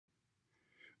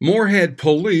Moorhead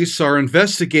police are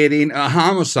investigating a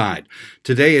homicide.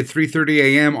 Today at 3:30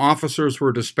 a.m., officers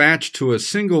were dispatched to a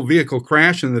single vehicle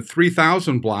crash in the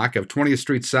 3000 block of 20th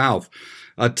Street South.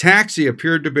 A taxi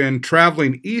appeared to have been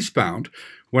traveling eastbound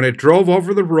when it drove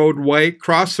over the roadway,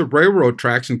 crossed the railroad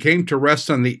tracks, and came to rest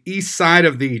on the east side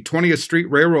of the 20th Street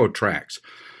Railroad tracks.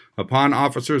 Upon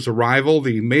officers' arrival,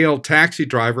 the male taxi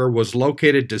driver was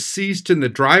located deceased in the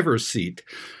driver's seat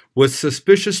with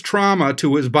suspicious trauma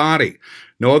to his body.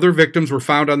 No other victims were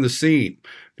found on the scene.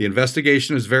 The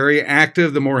investigation is very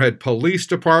active. The Moorhead Police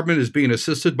Department is being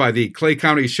assisted by the Clay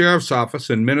County Sheriff's Office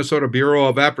and Minnesota Bureau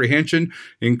of Apprehension,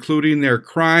 including their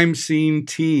crime scene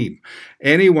team.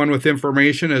 Anyone with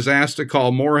information is asked to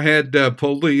call Moorhead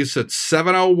Police at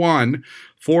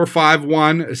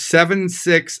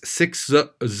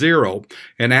 701-451-7660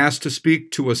 and ask to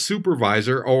speak to a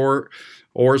supervisor or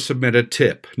submit a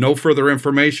tip. No further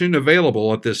information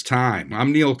available at this time.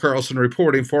 I'm Neil Carlson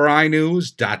reporting for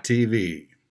iNewZ.TV.